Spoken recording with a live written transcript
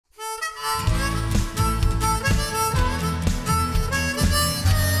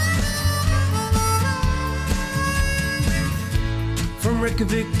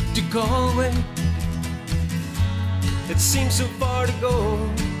Reykjavik to Galway. It seems so far to go.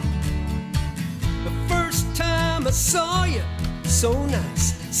 The first time I saw you, so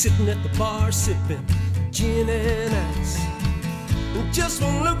nice, sitting at the bar sipping gin and ice. And just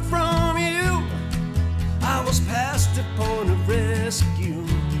one look from you, I was passed upon a rescue.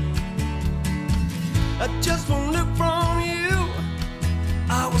 Just one look from you,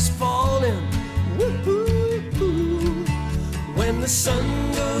 I was falling. Woo-hoo-hoo. When the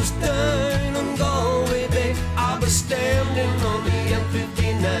sun goes down on Galway Bay, I'll be standing on the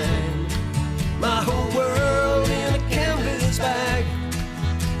M59. My whole world in a canvas bag,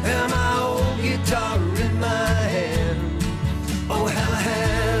 and my old guitar in my hand. Oh, halla,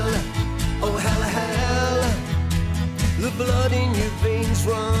 halla, oh, halla, halla, the blood in your veins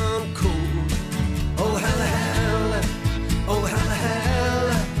run cold. Oh, halla, halla, oh, halla,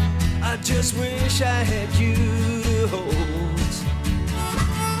 halla, I just wish I had you to hold.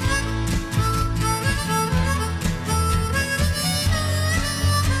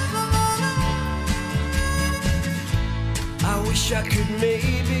 I wish I could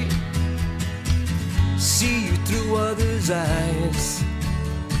maybe see you through others' eyes.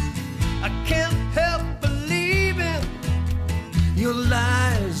 I can't help believing your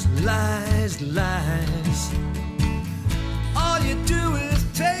lies, lies, lies. All you do is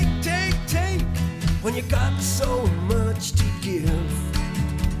take, take, take, when you got so much to give.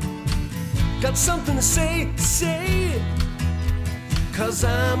 Got something to say, say it, 'cause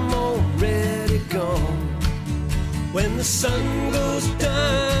I'm already gone. When the sun goes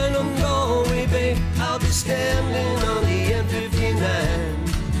down on Galway Bay, I'll be standing on the M59.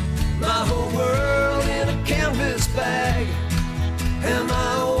 My whole world in a canvas bag, and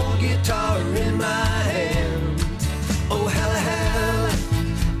my old guitar in my hand. Oh, halla, halla,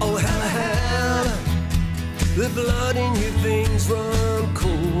 oh, halla, halla, the blood in your veins run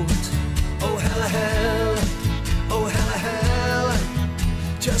cold. Oh, halla, halla, oh, halla, halla,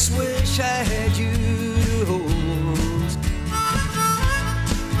 just wish I had you to hold.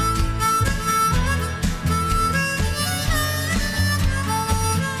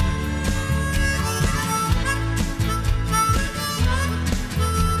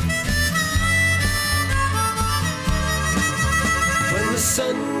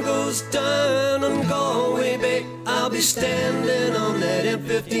 Sun goes down on Galway Bay, I'll be standing on that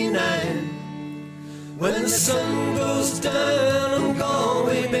M59. When the sun goes down on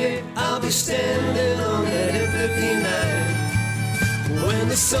Galway Bay, I'll be standing on that M59. When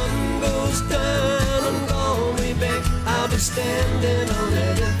the sun goes down on Galway Bay, I'll be standing on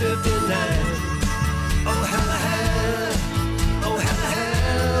that M59. Oh, halla, halla, oh, halla,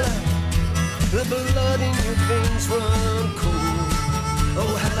 halla, the blood in your veins run cold.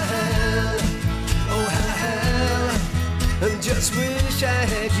 Oh, halla, halla, oh, halla, halla, and just wish I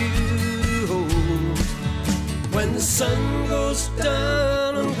had you to hold. When the sun goes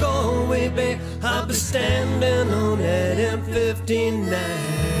down on Galway Bay, I'll be standing on that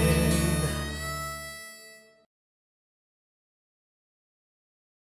M59.